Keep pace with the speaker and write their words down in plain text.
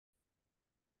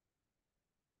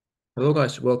Hello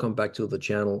guys, welcome back to the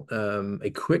channel. A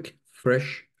quick,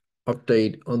 fresh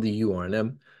update on the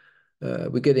URNM.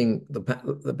 We're getting the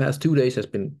past 2 days has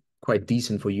been quite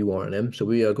decent for URNM, so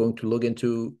we are going to look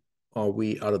into, are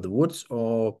we out of the woods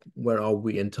or where are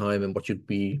we in time, and what should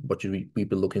we be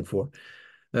looking for?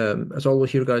 As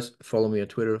always here guys, follow me on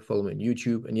Twitter, follow me on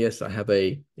YouTube, and yes, I have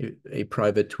a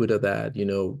private Twitter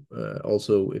that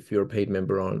also if you're a paid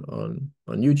member on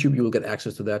YouTube, you will get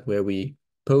access to that where we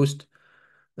post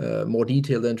more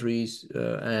detailed entries,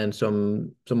 and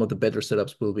some of the better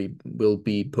setups will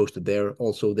be posted there.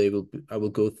 Also, I will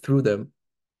go through them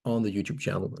on the YouTube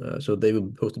channel. So they will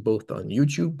be posted both on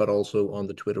YouTube, but also on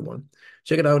the Twitter one.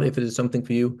 Check it out if it is something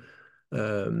for you.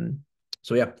 Um,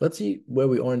 so yeah, let's see where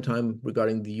we are in time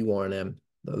regarding the URNM.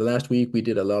 The last week we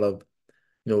did a lot of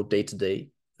day-to-day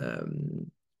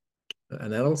um,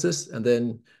 analysis, and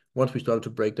then once we started to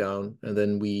break down, and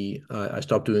then I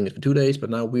stopped doing it for 2 days, but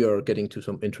now we are getting to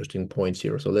some interesting points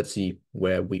here. So let's see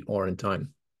where we are in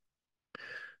time.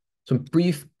 Some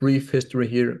brief history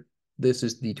here. This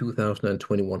is the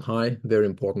 2021 high, very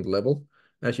important level.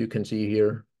 As you can see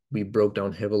here, we broke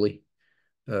down heavily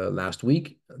last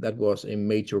week. That was a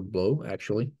major blow,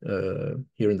 actually,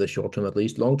 here in the short term at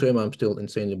least. Long term, I'm still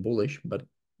insanely bullish, but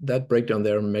that breakdown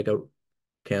there, mega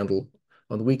candle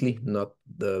on the weekly, not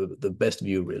the best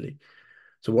view really.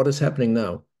 So what is happening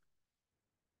now?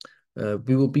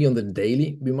 We will be on the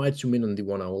daily. We might zoom in on the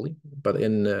 1 hourly, but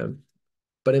in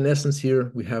essence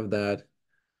here we have that,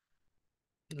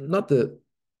 not the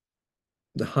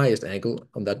highest angle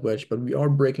on that wedge, but we are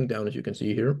breaking down, as you can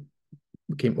see here.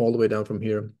 We came all the way down from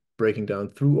here, breaking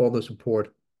down through all the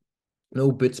support.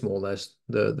 No bids more or less.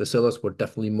 The sellers were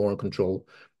definitely more in control,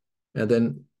 and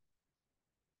then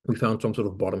we found some sort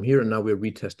of bottom here, and now we're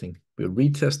retesting. We're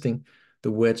retesting the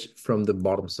wedge from the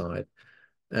bottom side,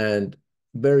 and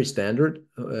very standard.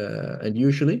 And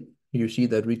usually you see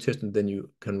that retest, and then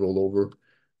you can roll over.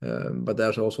 But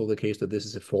that's also the case that this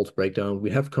is a false breakdown.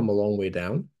 We have come a long way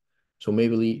down, so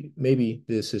maybe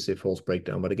this is a false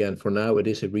breakdown. But again, for now, it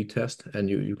is a retest, and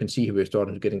you can see here we're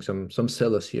starting to getting some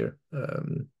sellers here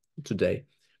today.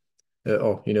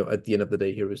 At the end of the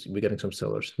day, we're getting some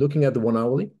sellers. Looking at the 1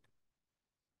 hourly.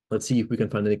 Let's see if we can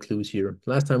find any clues here.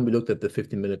 Last time we looked at the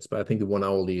 50 minutes, but I think the 1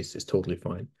 hourly is totally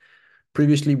fine.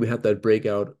 Previously, we had that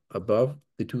breakout above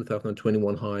the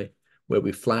 2021 high where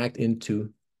we flagged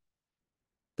into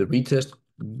the retest.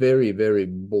 Very, very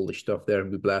bullish stuff there.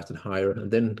 We blasted higher,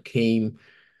 and then came,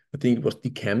 I think it was the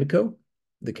Cameco.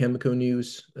 The Cameco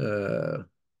news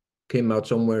came out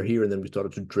somewhere here, and then we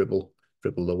started to dribble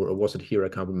lower. Or was it here? I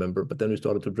can't remember. But then we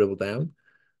started to dribble down.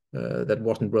 That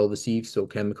wasn't well received, so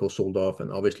Cameco sold off, and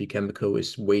obviously Cameco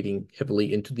is weighting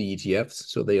heavily into the ETFs,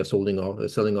 so they are selling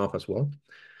off as well.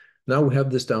 Now we have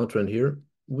this downtrend here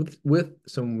with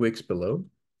some wicks below.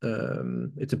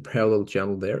 It's a parallel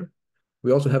channel there.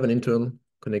 We also have an internal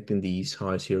connecting these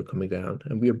highs here coming down,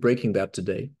 and we are breaking that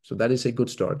today, so that is a good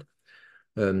start.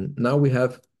 Now we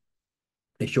have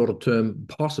a shorter term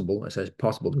possible, as I say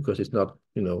possible because it's not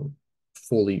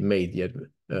fully made yet,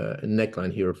 a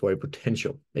neckline here for a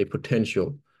potential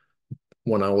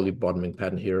 1 hourly bottoming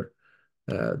pattern here.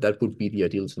 That would be the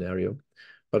ideal scenario.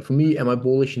 But for me, am I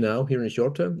bullish now here in the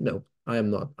short term? No, I am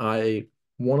not. I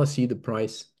want to see the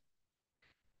price.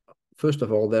 First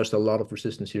of all, there's a lot of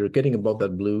resistance here, getting above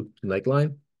that blue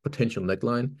neckline, potential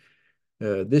neckline.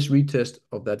 This retest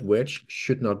of that wedge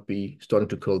should not be starting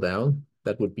to cool down.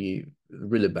 That would be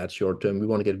really bad short term. We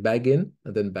want to get back in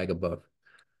and then back above.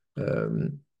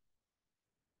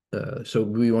 So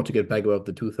we want to get back above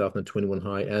the 2021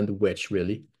 high and the wedge,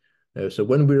 really. So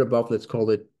when we're above, let's call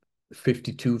it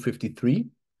 52, 53,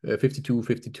 52,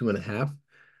 52 and a half,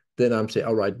 then I'm saying,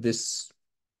 all right, this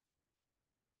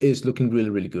is looking really,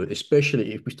 really good,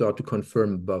 especially if we start to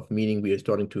confirm above, meaning we are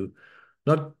starting to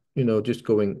not, just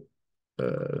going,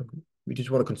 we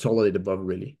just want to consolidate above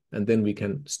really, and then we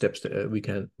can we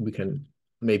can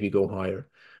maybe go higher.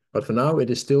 But for now, it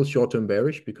is still short-term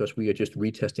bearish because we are just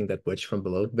retesting that wedge from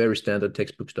below. Very standard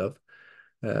textbook stuff.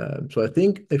 So I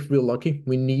think if we're lucky,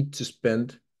 we need to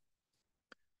spend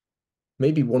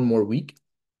maybe one more week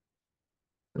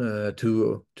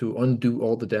to undo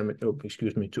all the damage. Oh,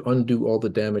 excuse me, to undo all the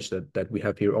damage that we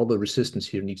have here. All the resistance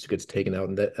here needs to get taken out,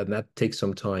 and that takes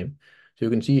some time. So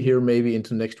you can see here maybe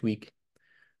into next week,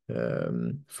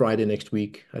 Friday next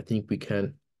week, I think we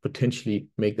can potentially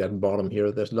make that bottom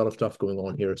here. There's a lot of stuff going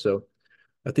on here, so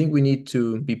I think we need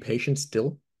to be patient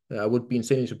still. I would be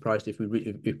insanely surprised if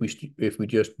we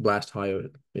just blast higher,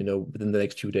 within the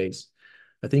next 2 days.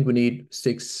 I think we need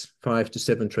 5 to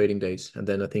 7 trading days, and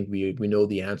then I think we know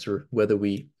the answer whether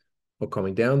we are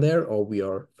coming down there or we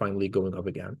are finally going up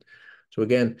again. So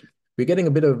again, we're getting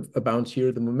a bit of a bounce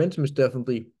here. The momentum is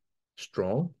definitely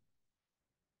strong.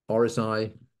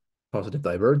 RSI, positive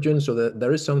divergence, so that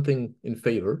there is something in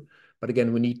favor. But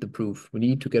again, we need the proof. We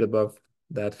need to get above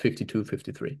that 52,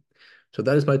 53. So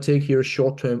that is my take here,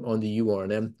 short term on the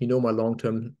URNM. You know, my long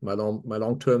term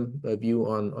view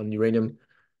on uranium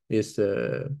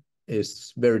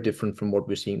is very different from what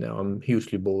we're seeing now. I'm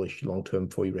hugely bullish long term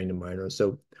for uranium miners.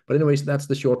 So, but anyways, that's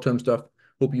the short term stuff.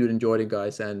 Hope you enjoyed it,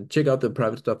 guys, and check out the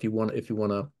private stuff if you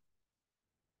wanna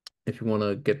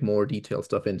get more detailed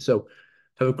stuff in. So,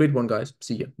 have a great one, guys.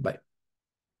 See you. Bye.